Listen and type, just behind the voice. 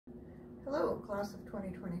Hello, class of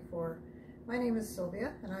 2024. My name is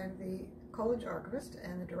Sylvia, and I'm the college archivist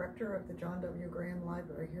and the director of the John W. Graham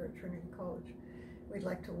Library here at Trinity College. We'd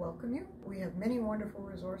like to welcome you. We have many wonderful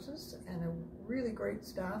resources and a really great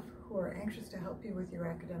staff who are anxious to help you with your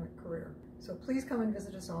academic career. So please come and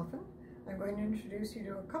visit us often. I'm going to introduce you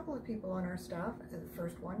to a couple of people on our staff. The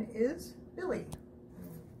first one is Billy.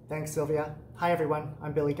 Thanks, Sylvia. Hi, everyone.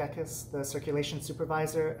 I'm Billy Quercus, the Circulation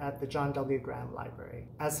Supervisor at the John W. Graham Library.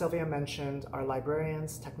 As Sylvia mentioned, our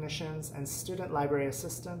librarians, technicians, and student library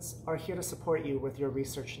assistants are here to support you with your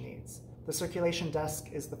research needs. The Circulation Desk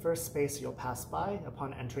is the first space you'll pass by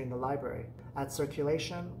upon entering the library. At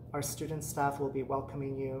Circulation, our student staff will be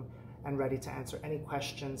welcoming you and ready to answer any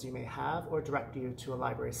questions you may have or direct you to a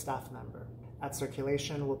library staff member. At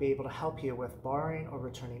Circulation, we'll be able to help you with borrowing or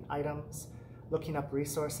returning items, looking up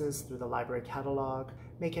resources through the library catalog,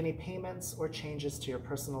 make any payments or changes to your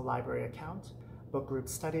personal library account, book group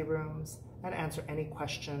study rooms, and answer any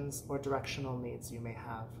questions or directional needs you may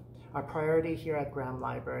have. Our priority here at Graham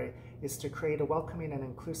Library is to create a welcoming and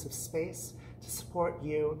inclusive space to support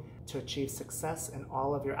you to achieve success in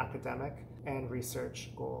all of your academic and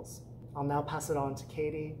research goals. I'll now pass it on to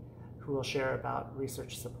Katie, who will share about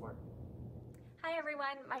research support. Hi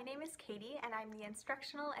everyone, my name is Katie and I'm the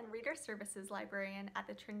Instructional and Reader Services Librarian at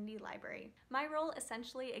the Trinity Library. My role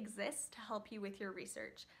essentially exists to help you with your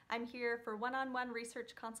research. I'm here for one-on-one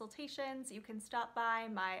research consultations. You can stop by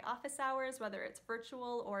my office hours, whether it's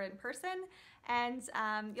virtual or in person, and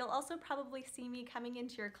you'll also probably see me coming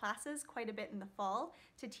into your classes quite a bit in the fall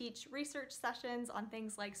to teach research sessions on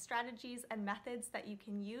things like strategies and methods that you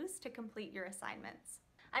can use to complete your assignments.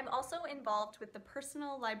 I'm also involved with the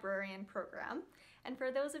Personal Librarian Program, and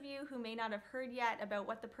for those of you who may not have heard yet about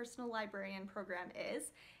what the Personal Librarian Program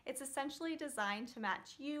is, it's essentially designed to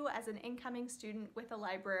match you as an incoming student with a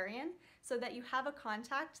librarian so that you have a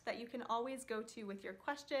contact that you can always go to with your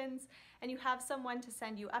questions and you have someone to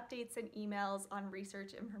send you updates and emails on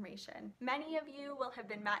research information. Many of you will have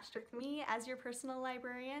been matched with me as your personal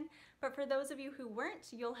librarian, but for those of you who weren't,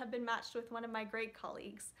 you'll have been matched with one of my great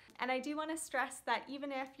colleagues. And I do want to stress that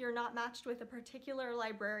even if you're not matched with a particular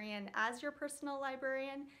librarian as your personal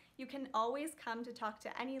librarian, you can always come to talk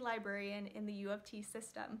to any librarian in the U of T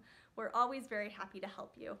system. We're always very happy to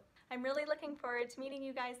help you. I'm really looking forward to meeting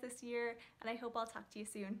you guys this year, and I hope I'll talk to you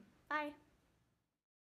soon. Bye!